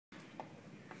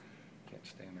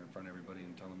stand there in front of everybody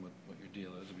and tell them what your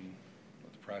deal is. I mean,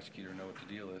 let the prosecutor know what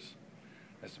the deal is.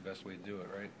 That's the best way to do it,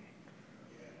 right?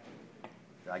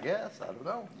 I guess. I don't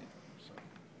know. Yeah,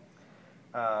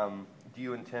 so. Do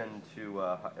you intend to,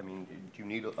 I mean, do you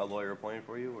need a lawyer appointed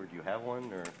for you, or do you have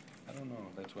one, or? I don't know.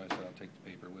 That's why I said I'll take the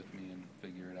paper with me and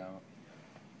figure it out.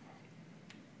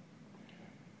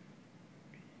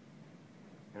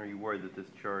 And are you worried that this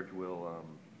charge will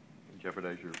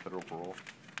jeopardize your federal parole?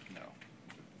 No,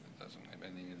 it doesn't have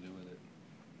anything to do with it.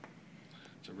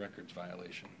 It's a records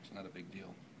violation. It's not a big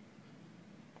deal.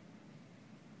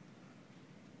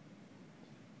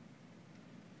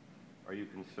 Are you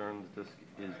concerned that this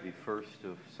is the first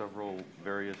of several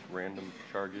various random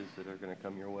charges that are going to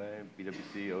come your way?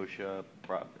 BWC, OSHA,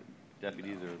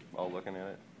 deputies are all looking at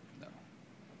it? No.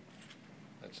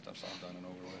 That stuff's all done and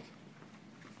over with.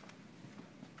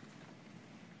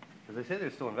 Because they say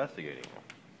they're still investigating.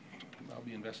 I'll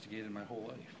be investigated my whole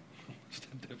life. What's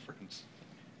the difference?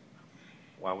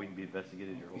 Why wouldn't you be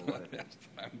investigated your whole life?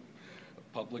 I'm a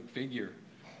public figure.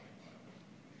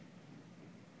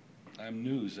 I'm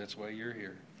news, that's why you're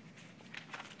here.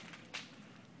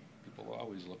 People will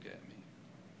always look at me.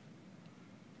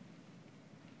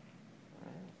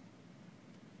 All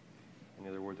right. Any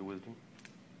other words of wisdom?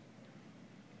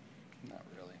 Not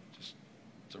really. Just,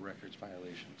 it's a records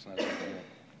violation. It's not a big deal.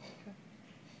 Okay.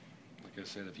 Like I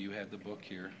said, if you had the book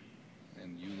here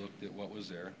and you looked at what was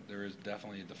there, there is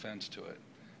definitely a defense to it.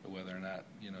 But whether or not,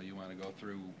 you know, you want to go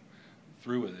through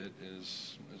with it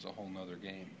is a whole nother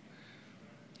game.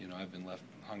 You know, I've been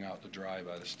hung out to dry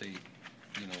by the state,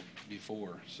 you know,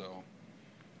 before, so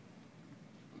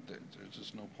there's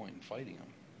just no point in fighting them.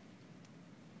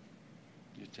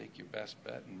 You take your best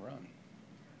bet and run.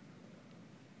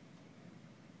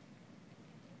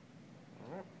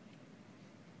 All right.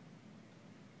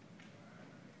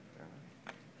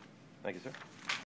 Thank you, sir.